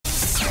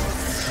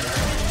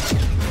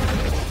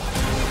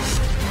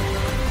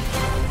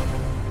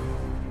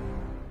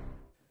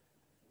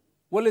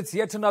Well, it's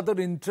yet another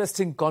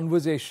interesting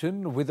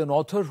conversation with an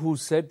author who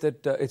said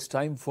that it's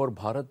time for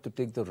Bharat to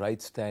take the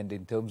right stand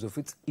in terms of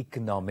its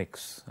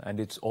economics, and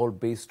it's all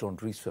based on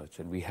research,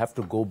 and we have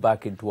to go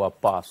back into our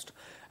past.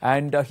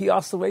 And he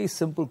asked a very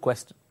simple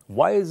question.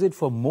 Why is it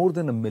for more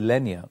than a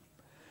millennia,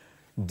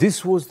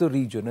 this was the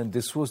region and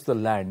this was the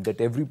land that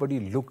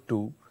everybody looked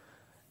to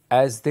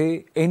as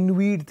they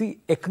envied the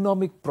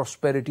economic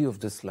prosperity of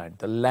this land,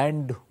 the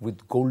land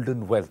with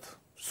golden wealth,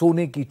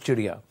 Sone ki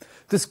Chidiya.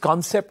 This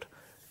concept,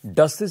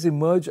 does this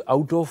emerge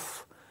out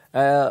of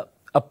a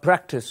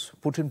practice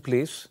put in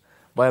place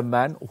by a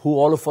man who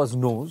all of us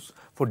knows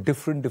for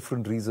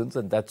different reasons,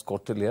 and that's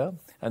Kautilya.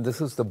 And this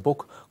is the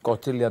book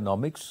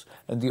Kautilyanomics,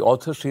 and the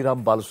author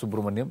Sriram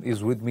Balasubramanian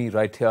is with me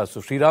right here.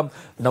 So Sriram,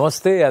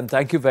 namaste and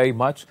thank you very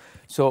much.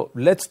 So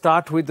let's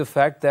start with the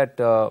fact that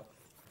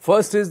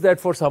first is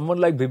that for someone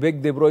like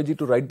Vivek Debroyji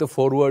to write the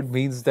foreword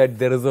means that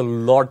there is a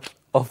lot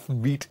of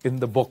meat in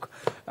the book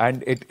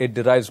and it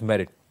derives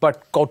merit.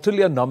 But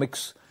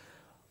Kautilyanomics,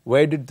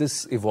 where did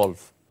this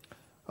evolve?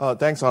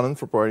 Thanks, Anand,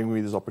 for providing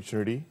me this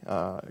opportunity.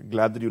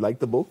 Glad that you like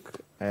the book.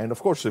 And of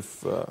course,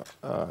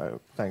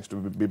 thanks to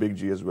Vivek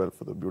ji as well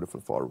for the beautiful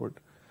foreword.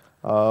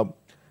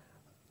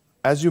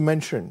 As you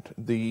mentioned,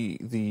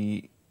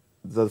 the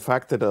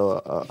fact that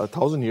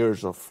 1,000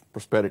 years of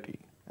prosperity,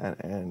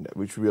 and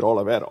which we are all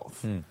aware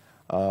of,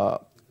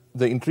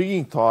 the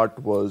intriguing thought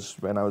was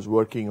when I was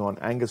working on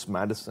Angus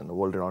Maddison, a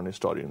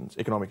world-renowned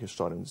economic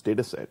historian's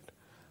data set,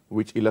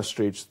 which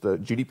illustrates the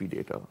GDP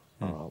data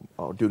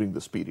during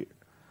this period.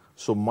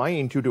 So my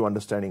intuitive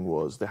understanding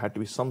was there had to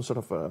be some sort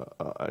of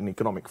an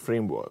economic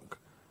framework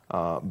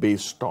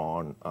based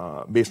on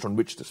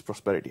which this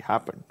prosperity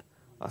happened,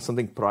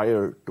 something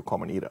prior to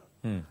Common Era.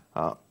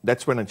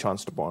 That's when I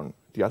chanced upon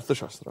the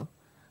Arthashastra.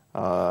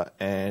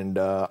 And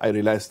I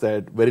realized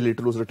that very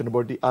little was written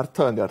about the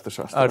Artha and the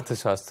Arthashastra.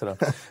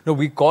 Arthashastra. No,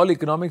 we call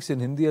economics in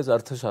Hindi as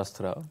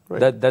Arthashastra.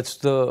 Right. That's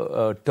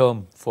the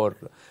term for,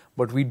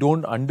 but we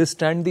don't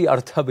understand the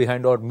Artha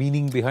behind or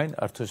meaning behind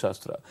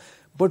Arthashastra.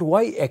 But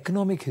why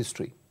economic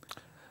history?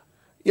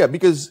 Yeah,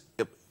 because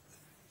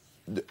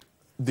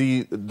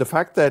the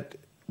fact that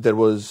there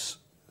was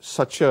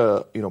such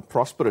a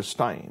prosperous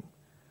time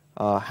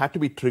had to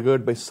be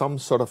triggered by some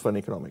sort of an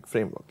economic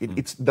framework.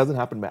 It doesn't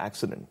happen by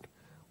accident,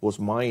 was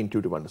my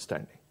intuitive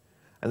understanding.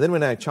 And then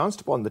when I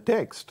chanced upon the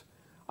text,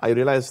 I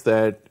realized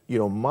that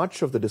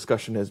much of the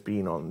discussion has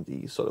been on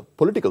the sort of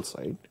political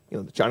side,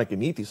 the Chanakya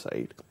Niti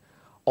side,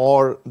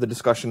 or the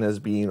discussion has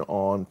been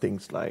on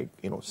things like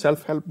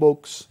self-help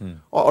books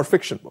or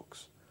fiction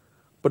books.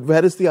 But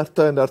where is the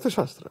Artha and the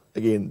Arthashastra?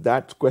 Again,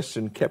 that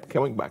question kept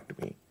coming back to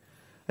me.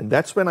 And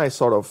that's when I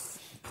sort of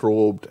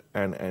probed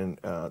and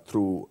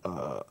through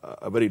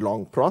a very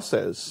long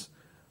process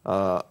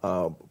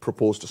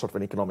proposed a sort of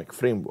an economic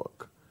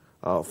framework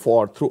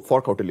for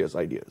Kautilya's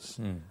ideas.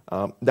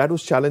 That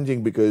was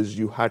challenging because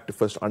you had to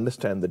first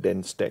understand the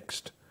dense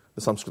text,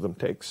 the Sanskritam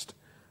text,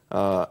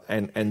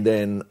 and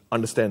then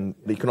understand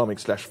the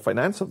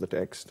economics/finance of the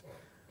text,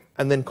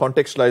 and then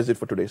contextualize it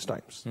for today's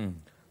times.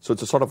 So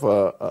it's a sort of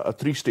a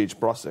three-stage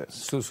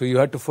process. So you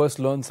had to first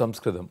learn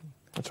Sanskritam.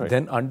 That's right.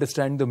 Then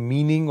understand the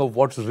meaning of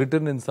what's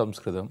written in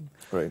Sanskritam.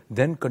 Right.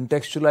 Then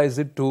contextualize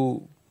it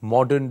to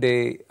modern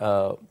day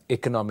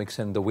economics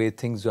and the way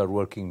things are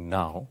working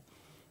now.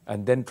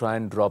 And then try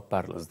and draw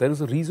parallels. There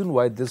is a reason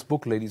why this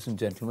book, ladies and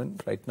gentlemen,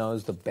 right now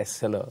is the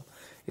bestseller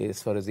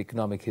as far as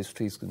economic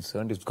history is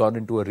concerned. It's gone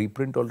into a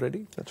reprint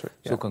already. That's right.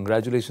 So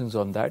congratulations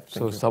on that.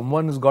 Thank you.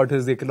 Someone has got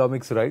his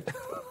economics right,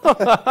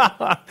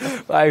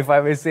 if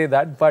I may say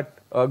that. But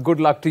good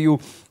luck to you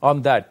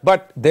on that.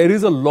 But there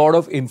is a lot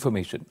of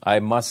information, I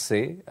must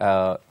say.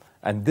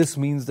 And this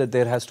means that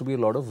there has to be a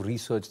lot of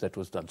research that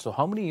was done. So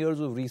how many years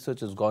of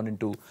research has gone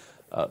into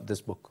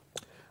this book?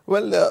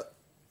 Well,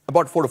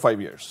 about 4 to 5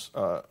 years,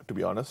 to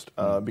be honest,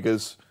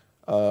 because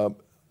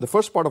the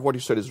first part of what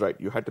you said is right.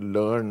 You had to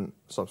learn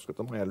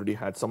Sanskritam. I already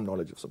had some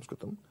knowledge of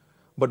Sanskritam.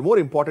 But more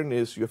important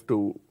is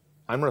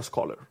I'm not a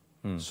scholar.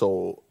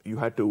 So you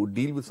had to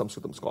deal with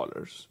Sanskritam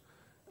scholars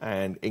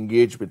and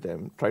engage with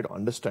them, try to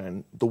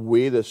understand the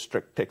way the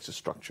text is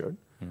structured,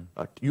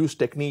 use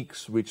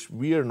techniques which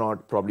we are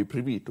not probably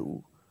privy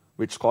to,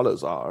 which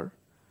scholars are,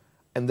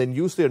 and then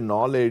use their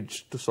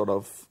knowledge to sort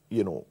of,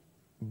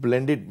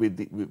 blend it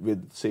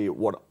with say,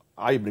 what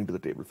I bring to the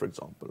table, for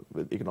example,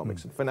 with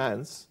economics and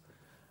finance,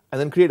 and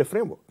then create a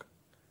framework.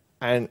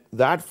 And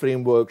that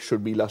framework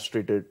should be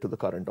illustrated to the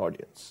current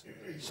audience.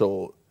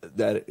 So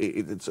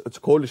it's a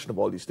coalition of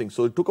all these things.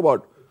 So it took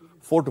about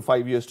 4 to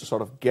 5 years to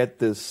sort of get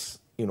this,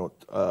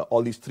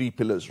 all these 3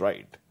 pillars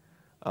right.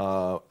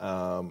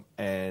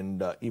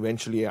 And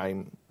eventually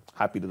I'm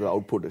happy that the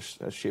output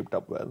has shaped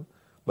up well.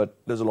 But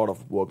there's a lot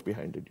of work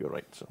behind it, you're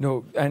right. So.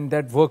 No, and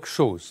that work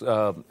shows.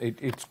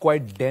 It's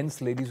quite dense,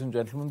 ladies and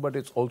gentlemen, but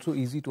it's also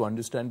easy to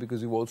understand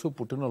because you've also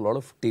put in a lot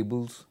of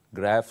tables,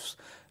 graphs,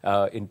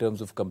 in terms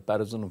of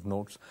comparison of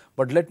notes.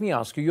 But let me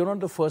ask you, you're not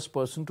the first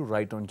person to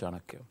write on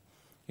Chanakya.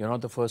 You're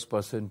not the first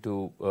person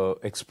to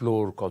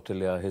explore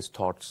Kautilya, his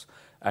thoughts,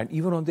 and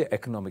even on the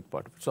economic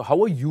part of it. So how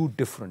are you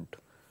different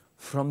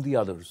from the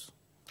others?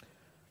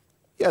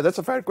 Yeah, that's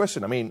a fair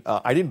question. I mean,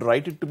 I didn't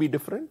write it to be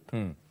different.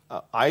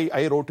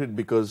 I wrote it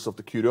because of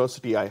the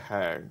curiosity I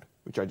had,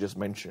 which I just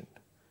mentioned.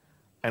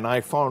 And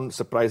I found,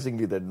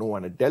 surprisingly, that no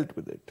one had dealt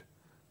with it.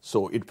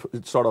 So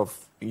it sort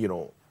of,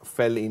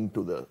 fell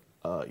into the,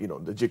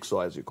 the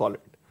jigsaw, as you call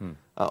it.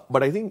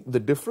 But I think the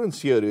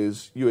difference here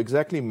is, you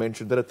exactly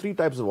mentioned, there are three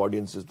types of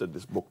audiences that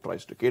this book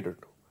tries to cater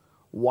to.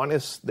 One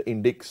is the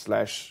Indic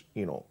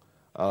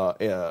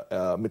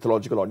 /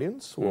 mythological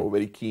audience, who are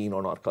very keen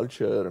on our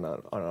culture and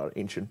on our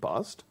ancient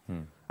past.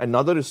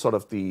 Another is sort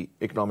of the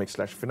economic /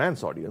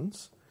 finance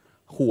audience,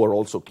 who are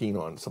also keen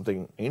on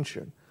something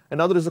ancient.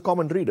 Another is the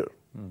common reader,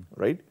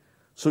 right?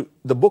 So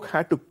the book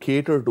had to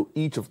cater to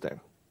each of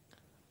them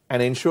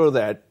and ensure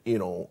that,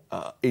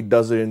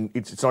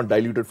 it's not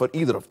diluted for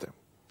either of them.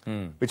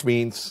 Which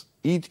means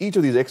each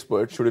of these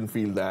experts shouldn't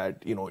feel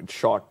that, it's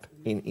short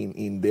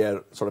in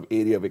their sort of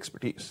area of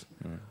expertise.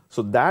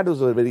 So that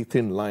was a very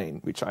thin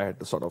line which I had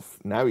to sort of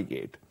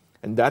navigate.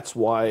 And that's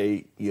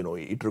why,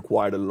 it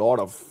required a lot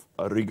of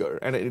rigor,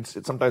 and it's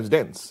sometimes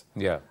dense.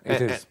 Yeah,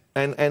 it is.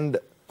 And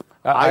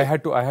I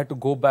had to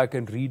go back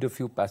and read a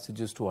few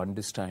passages to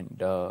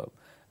understand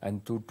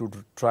and to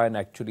try and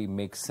actually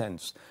make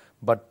sense.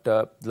 But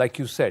like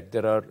you said,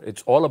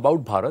 it's all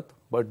about Bharat,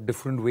 but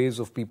different ways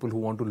of people who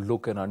want to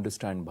look and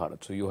understand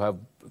Bharat. So you have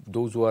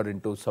those who are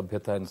into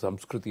Sabhyata and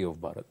Samskriti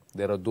of Bharat.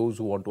 There are those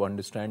who want to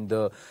understand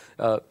the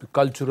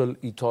cultural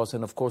ethos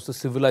and, of course, the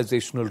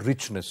civilizational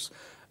richness,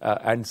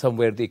 and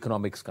somewhere the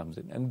economics comes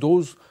in. And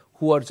those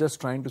who are just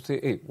trying to say,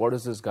 hey, what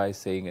is this guy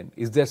saying? And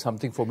is there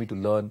something for me to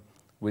learn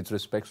with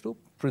respects to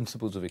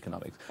principles of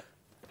economics?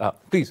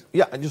 Please.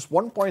 Yeah, and just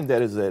one point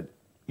there is that,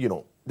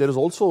 there is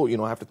also,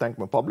 I have to thank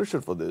my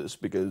publisher for this,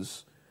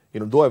 because,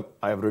 though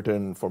I have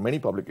written for many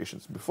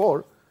publications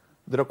before,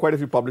 there are quite a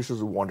few publishers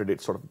who wanted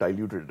it sort of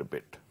diluted a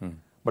bit.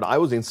 But I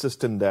was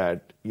insistent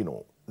that,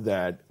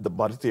 that the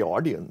Bharatiya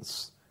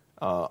audience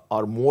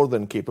are more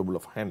than capable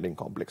of handling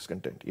complex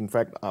content. In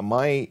fact,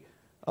 my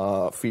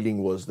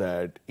feeling was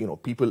that,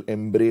 people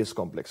embrace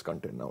complex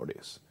content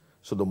nowadays.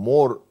 So the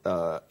more,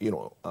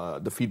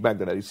 the feedback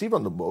that I received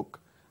on the book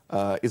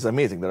is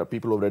amazing. There are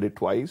people who have read it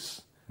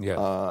twice.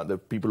 Yeah. There are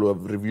people who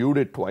have reviewed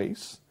it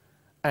twice,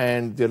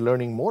 and they're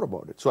learning more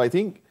about it. So I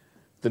think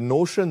the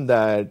notion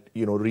that,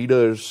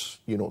 readers,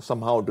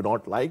 somehow do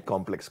not like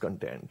complex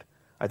content,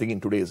 I think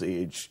in today's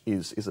age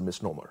is a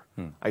misnomer.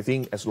 I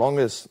think as long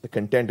as the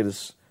content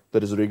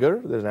there is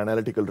rigor, there's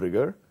analytical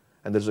rigor,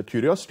 and there's a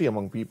curiosity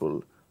among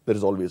people, there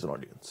is always an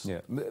audience.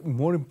 Yeah.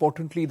 More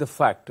importantly,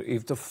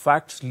 if the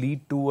facts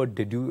lead to a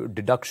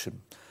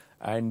deduction,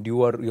 and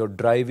you're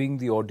driving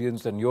the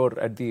audience, and you're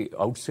at the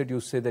outset,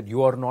 you say that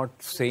you are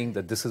not saying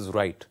that this is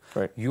right.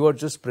 You are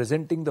just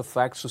presenting the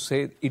facts to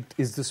say,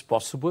 is this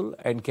possible,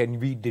 and can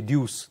we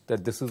deduce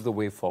that this is the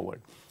way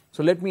forward?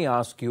 So let me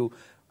ask you,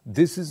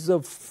 this is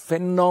a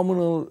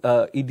phenomenal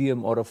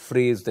idiom or a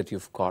phrase that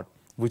you've caught,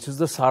 which is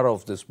the sara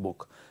of this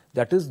book.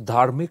 That is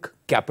dharmic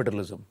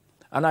capitalism.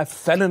 And I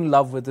fell in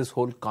love with this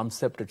whole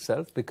concept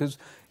itself, because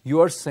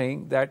you are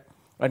saying that,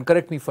 and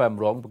correct me if I'm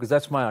wrong, because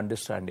that's my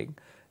understanding,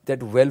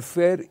 that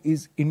welfare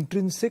is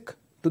intrinsic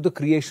to the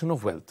creation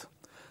of wealth.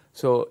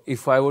 So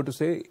if I were to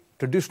say,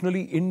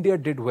 traditionally India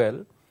did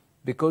well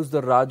because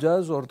the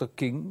Rajas or the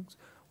kings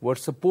were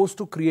supposed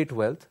to create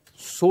wealth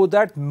so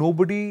that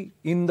nobody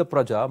among the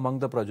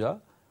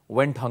Praja,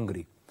 went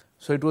hungry.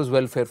 So it was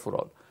welfare for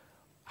all.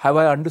 Have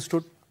I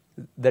understood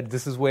that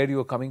this is where you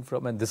are coming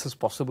from and this is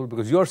possible?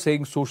 Because you are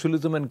saying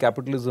socialism and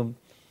capitalism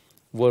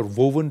were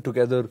woven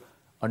together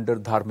under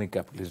dharmic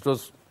capitalism.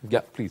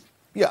 Please.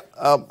 Yeah.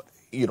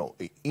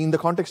 In the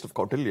context of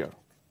Kautilya,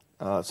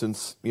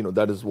 since,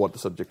 that is what the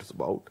subject is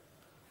about,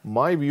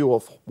 my view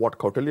of what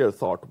Kautilya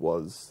thought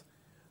was,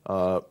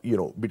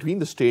 between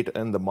the state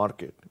and the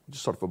market,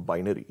 just sort of a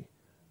binary,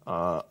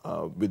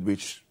 with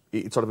which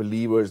it's sort of a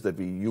levers that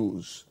we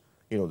use.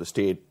 The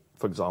state,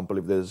 for example,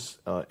 if there's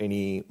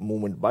any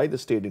movement by the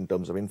state in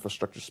terms of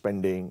infrastructure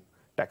spending,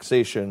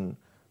 taxation,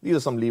 these are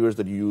some levers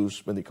that you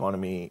use when the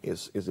economy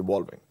is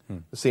evolving.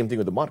 The same thing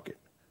with the market,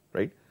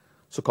 right?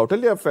 So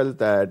Kautilya felt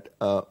that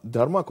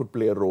dharma could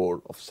play a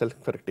role of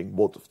self-correcting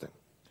both of them.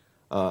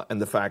 And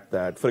the fact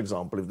that, for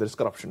example, if there's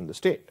corruption in the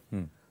state,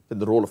 then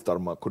the role of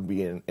dharma could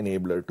be an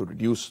enabler to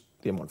reduce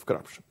the amount of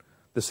corruption.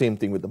 The same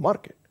thing with the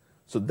market.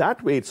 So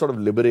that way it sort of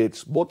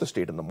liberates both the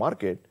state and the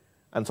market,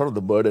 and sort of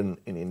the burden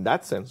in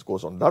that sense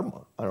goes on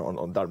dharma,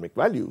 on dharmic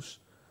values.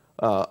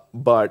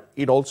 But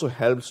it also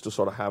helps to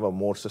sort of have a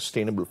more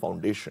sustainable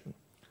foundation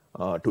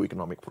to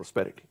economic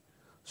prosperity.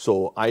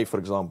 So I, for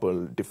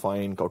example,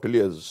 define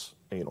Kautilya's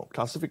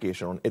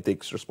classification on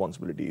ethics,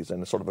 responsibilities,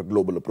 and a sort of a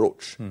global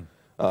approach.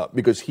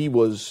 Because he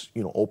was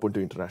open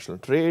to international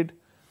trade.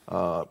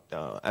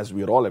 As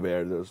we are all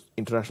aware,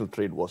 international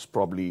trade was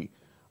probably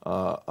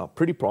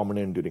pretty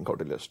prominent during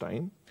Kautilya's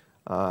time.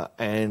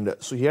 And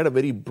so he had a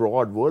very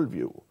broad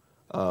worldview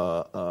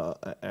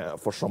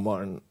for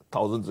someone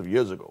thousands of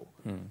years ago.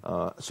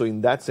 So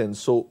in that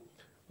sense,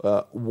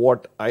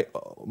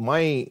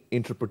 my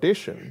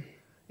interpretation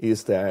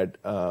is that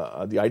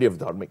the idea of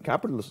dharmic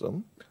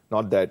capitalism,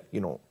 not that,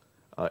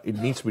 it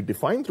needs to be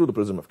defined through the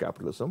prism of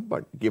capitalism,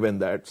 but given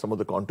that some of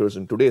the contours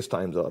in today's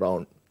times are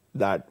around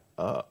that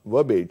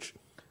verbiage,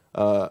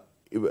 the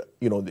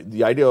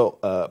idea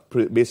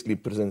basically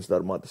presents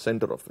dharma at the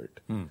center of it.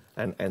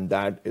 And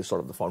that is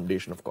sort of the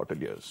foundation of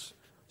Kautilya's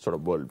sort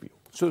of worldview.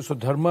 So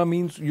dharma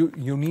means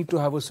you need to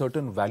have a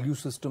certain value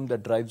system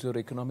that drives your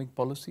economic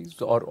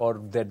policies, or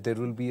that there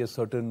will be a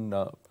certain,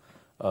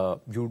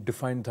 you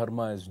define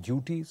dharma as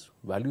duties,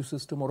 value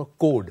system, or a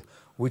code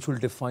which will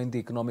define the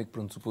economic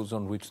principles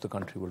on which the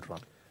country will run.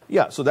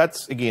 Yeah, so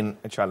that's again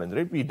a challenge,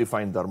 right? We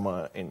define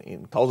dharma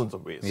in thousands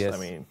of ways. Yes. I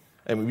mean,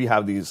 we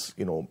have these,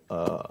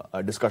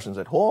 discussions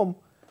at home,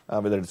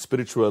 whether it's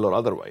spiritual or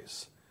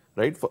otherwise,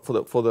 right?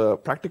 For the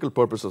practical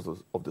purposes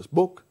of this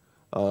book,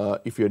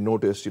 if you had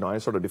noticed, I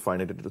sort of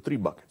define it into 3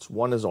 buckets.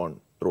 One is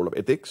on the role of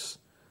ethics,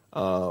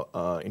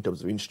 in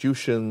terms of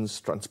institutions,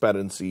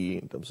 transparency,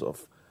 in terms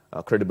of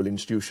credible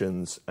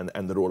institutions,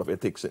 and the role of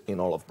ethics in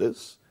all of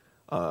this.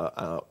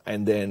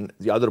 And then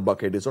the other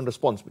bucket is on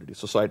responsibilities,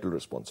 societal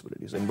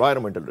responsibilities,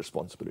 environmental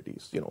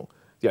responsibilities,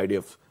 the idea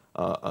of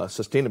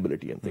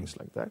sustainability and things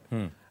like that.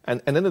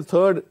 And then the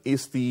third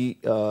is the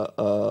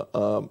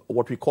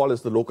what we call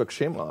as the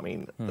lokakshema, I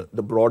mean,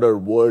 the broader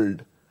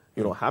world,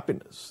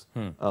 happiness,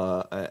 and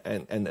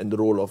the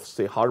role of,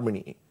 say,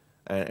 harmony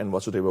and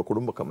Vasudhaiva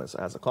Kudumbakam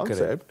as a concept.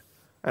 Correct.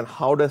 And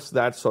how does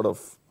that sort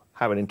of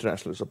have an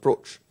internationalist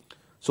approach?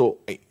 So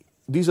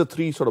these are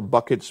 3 sort of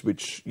buckets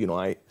which,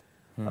 I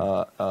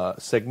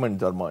segment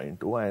dharma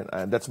into,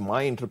 and that's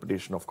my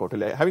interpretation of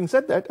Kautilya. Having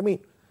said that, I mean,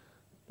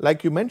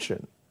 like you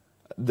mentioned,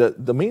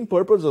 the main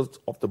purpose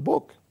of the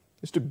book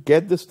is to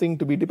get this thing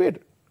to be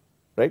debated,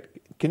 right?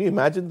 Can you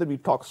imagine that we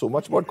talk so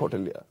much about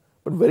Kautilya,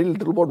 but very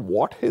little about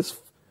what his,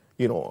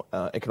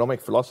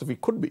 economic philosophy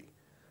could be?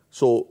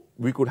 So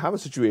we could have a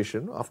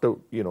situation after,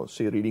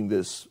 say, reading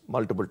this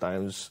multiple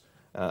times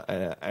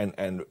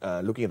and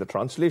looking at the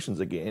translations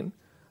again,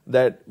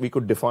 that we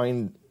could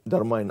define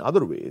dharma in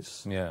other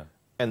ways. Yeah.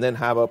 And then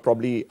have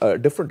probably a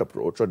different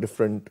approach or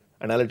different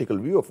analytical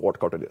view of what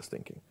Kautilya is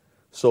thinking.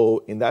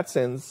 So in that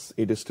sense,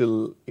 it is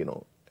still,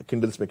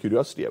 kindles my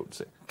curiosity, I would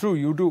say. True,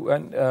 you do.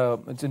 And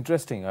it's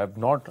interesting.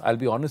 I'll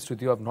be honest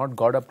with you, I've not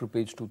got up to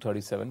page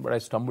 237, but I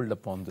stumbled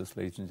upon this,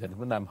 ladies and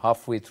gentlemen. I'm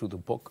halfway through the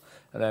book,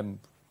 and I'm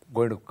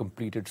going to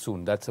complete it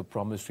soon. That's a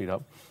promise,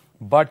 Sriram.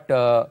 But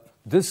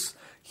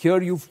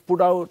here you've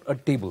put out a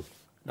table.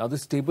 Now,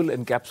 this table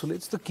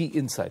encapsulates the key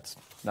insights.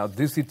 Now,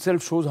 this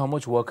itself shows how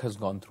much work has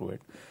gone through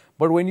it.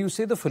 But when you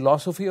say the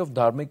philosophy of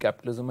dharmic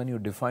capitalism and you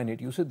define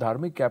it, you say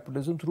dharmic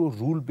capitalism through a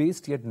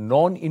rule-based yet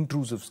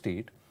non-intrusive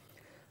state,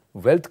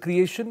 wealth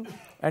creation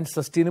and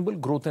sustainable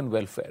growth and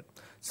welfare.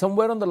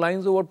 Somewhere on the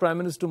lines of what Prime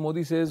Minister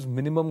Modi says,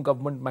 minimum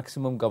government,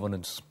 maximum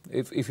governance,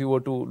 if you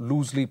were to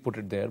loosely put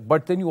it there.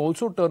 But then you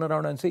also turn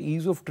around and say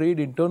ease of trade,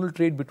 internal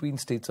trade between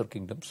states or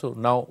kingdoms. So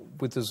now,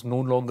 which is no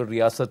longer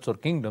riyasats or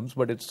kingdoms,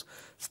 but it's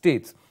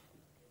states.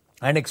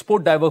 And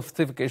export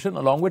diversification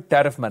along with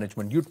tariff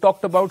management. You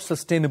talked about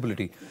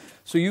sustainability.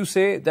 So you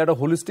say that a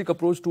holistic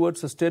approach towards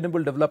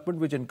sustainable development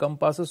which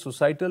encompasses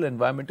societal,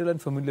 environmental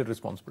and familial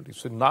responsibilities.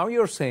 So now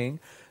you're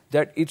saying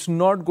that it's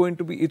going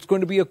to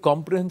be a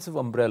comprehensive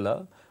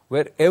umbrella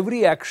where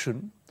every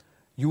action,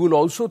 you will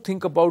also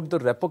think about the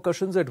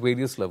repercussions at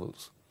various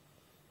levels.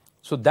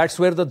 So that's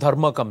where the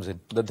dharma comes in,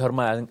 the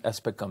dharma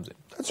aspect comes in.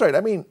 That's right.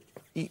 I mean,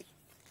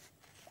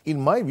 in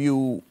my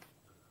view,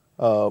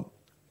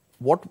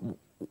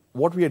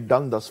 what we had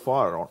done thus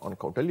far on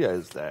Kautilya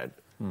is that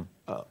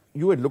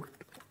you had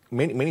looked,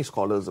 many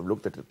scholars have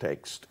looked at the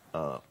text,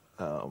 at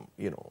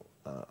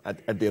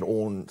their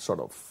own sort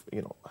of,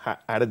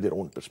 added their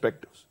own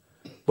perspectives.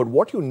 But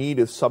what you need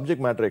is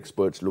subject matter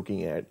experts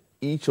looking at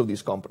each of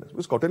these components,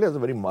 because Kautilya has a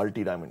very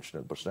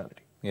multi-dimensional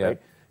personality. Yeah. Right?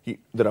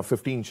 There are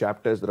 15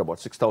 chapters, there are about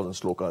 6,000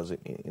 slokas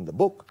in the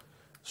book.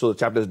 So the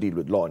chapters deal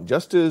with law and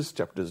justice,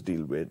 chapters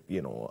deal with,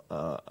 the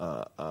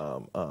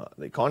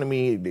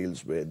economy, it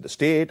deals with the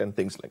state and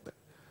things like that.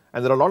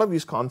 And there are a lot of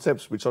these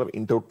concepts which sort of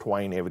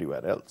intertwine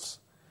everywhere else.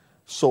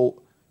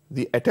 So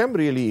the attempt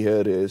really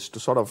here is to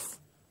sort of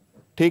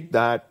take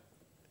that,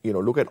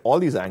 look at all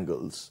these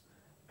angles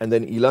and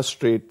then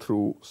illustrate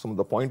through some of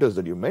the pointers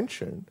that you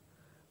mentioned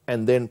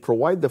and then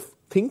provide the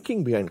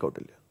thinking behind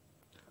Kautilya.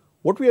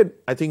 What we are,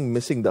 I think,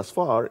 missing thus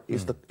far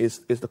is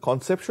the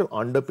conceptual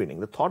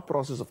underpinning, the thought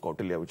process of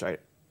Kautilya, which I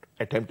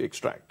attempt to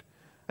extract.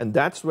 And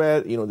that's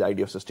where, the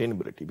idea of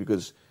sustainability,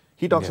 because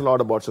he talks a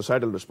lot about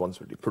societal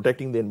responsibility,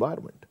 protecting the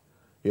environment.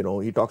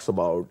 He talks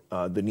about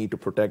the need to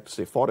protect,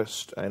 say,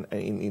 forest and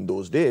in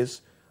those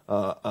days,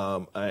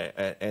 and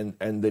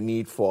the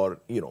need for,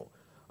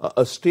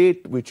 a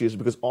state which is,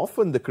 because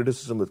often the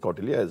criticism with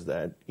Kautilya is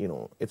that,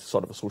 it's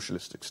sort of a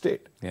socialistic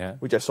state,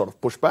 which I sort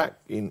of push back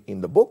in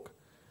the book.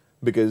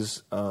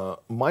 Because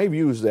my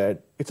view is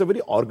that it's a very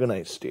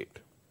organized state.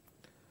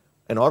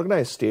 An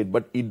organized state,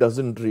 but it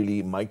doesn't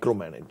really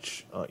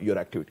micromanage your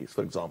activities.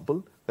 For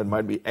example, there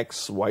might be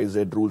X, Y,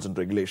 Z rules and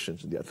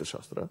regulations in the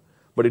Arthashastra,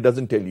 but it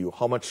doesn't tell you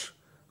how much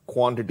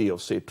quantity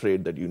of, say,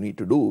 trade that you need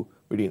to do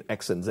between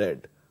X and Z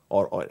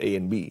or A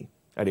and B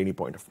at any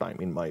point of time,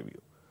 in my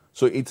view.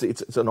 So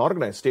it's an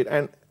organized state.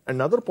 And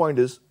another point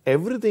is,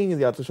 everything in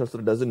the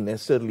Arthashastra doesn't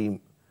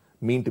necessarily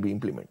mean to be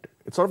implemented.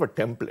 It's sort of a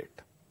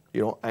template.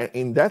 And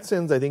in that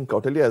sense, I think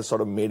Kautilya has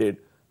sort of made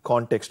it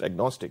context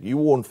agnostic. You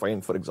won't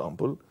find, for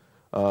example,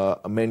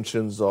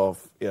 mentions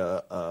of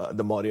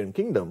the Mauryan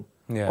kingdom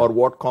or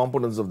what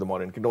components of the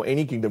Mauryan kingdom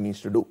any kingdom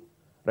needs to do,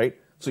 right?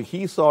 So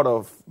he sort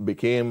of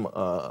became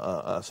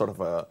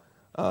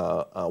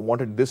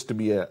wanted this to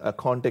be a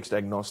context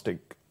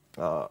agnostic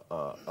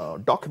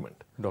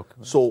document.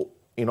 So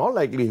in all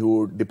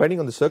likelihood, depending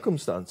on the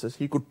circumstances,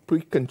 he could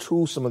pick and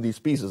choose some of these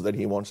pieces that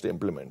he wants to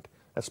implement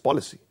as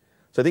policy.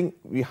 So I think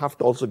we have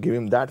to also give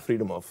him that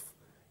freedom of,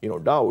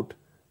 doubt,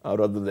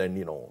 rather than,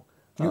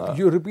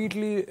 You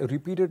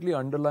repeatedly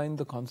underline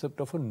the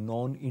concept of a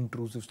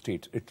non-intrusive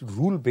state. It's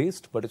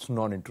rule-based, but it's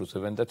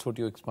non-intrusive, and that's what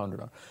you expounded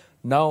on.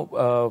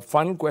 Now,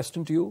 final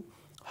question to you.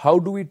 How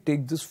do we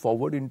take this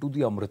forward into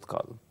the Amrit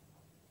Kal?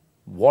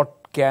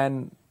 What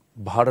can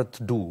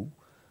Bharat do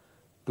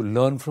to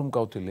learn from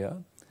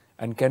Kautilya?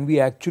 And can we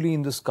actually,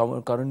 in this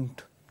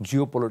current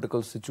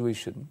geopolitical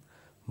situation,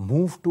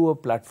 move to a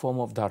platform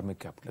of dharmic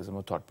capitalism,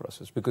 a thought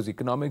process? Because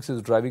economics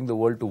is driving the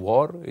world to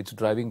war. It's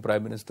driving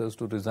prime ministers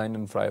to resign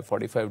in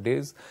 45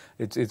 days.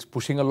 It's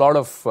pushing a lot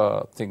of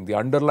things. The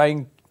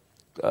underlying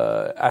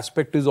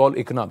aspect is all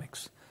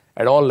economics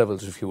at all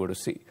levels, if you were to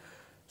see.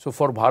 So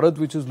for Bharat,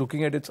 which is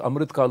looking at its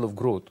Amrit Kal of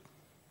growth,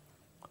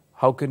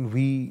 how can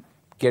we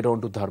get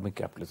onto dharmic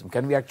capitalism?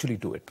 Can we actually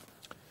do it?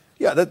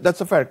 Yeah, that's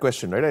a fair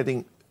question, right? I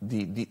think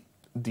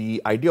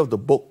the idea of the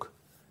book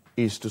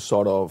is to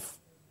sort of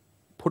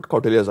put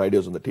Kautilya's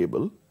ideas on the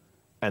table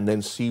and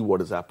then see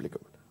what is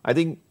applicable. I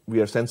think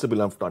we are sensible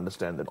enough to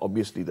understand that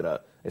obviously there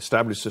are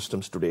established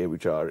systems today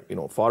which are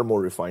far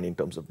more refined in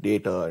terms of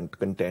data and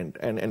content,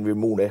 and we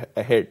moved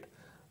ahead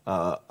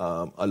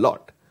a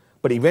lot.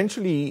 But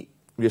eventually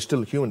we are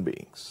still human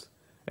beings,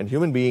 and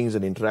human beings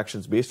and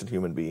interactions based on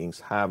human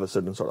beings have a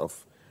certain sort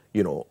of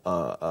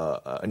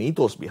an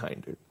ethos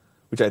behind it,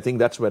 which I think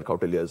that's where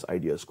Kautilya's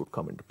ideas could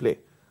come into play.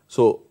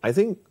 So I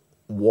think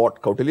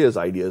what Kautilya's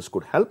ideas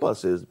could help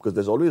us is, because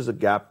there's always a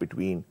gap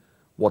between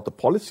what the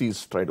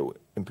policies try to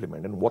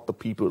implement and what the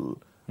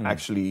people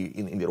actually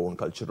in their own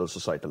cultural,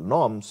 societal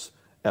norms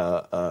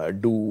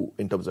do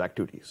in terms of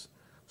activities.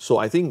 So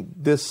I think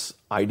this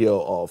idea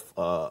of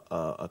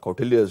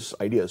Kautilya's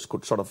ideas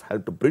could sort of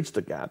help to bridge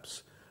the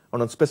gaps.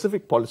 And on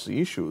specific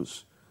policy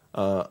issues,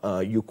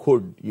 you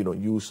could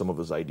use some of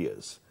his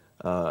ideas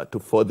to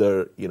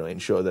further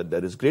ensure that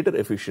there is greater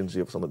efficiency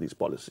of some of these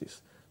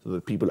policies so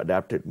that people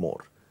adapt it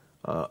more.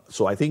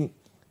 So I think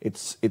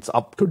it's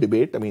up to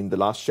debate. I mean, the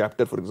last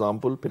chapter, for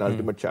example,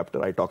 penultimate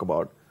chapter, I talk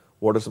about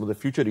what are some of the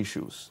future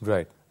issues.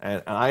 Right.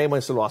 And I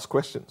myself ask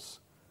questions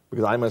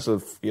because I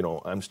myself,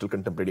 I'm still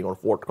contemplating on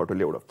what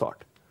Kautilya would have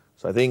thought.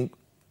 So I think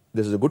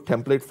this is a good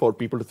template for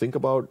people to think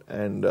about,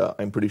 and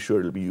I'm pretty sure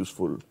it'll be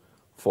useful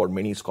for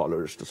many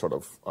scholars to sort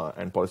of,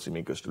 and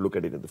policymakers to look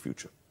at it in the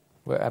future.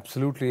 Well,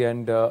 absolutely.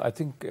 And I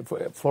think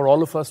for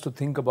all of us to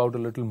think about a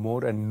little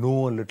more and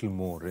know a little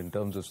more in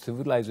terms of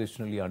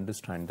civilizationally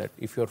understand that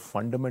if your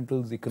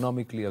fundamentals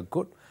economically are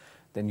good,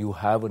 then you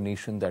have a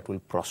nation that will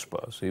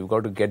prosper. So you've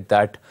got to get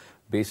that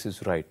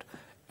basis right.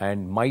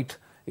 And might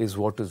is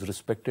what is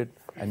respected,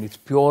 and it's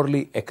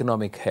purely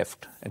economic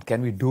heft. And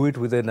can we do it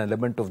with an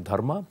element of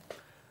dharma?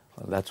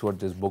 Well, that's what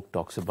this book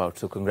talks about.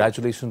 So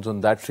congratulations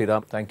on that,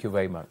 Sriram. Thank you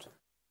very much.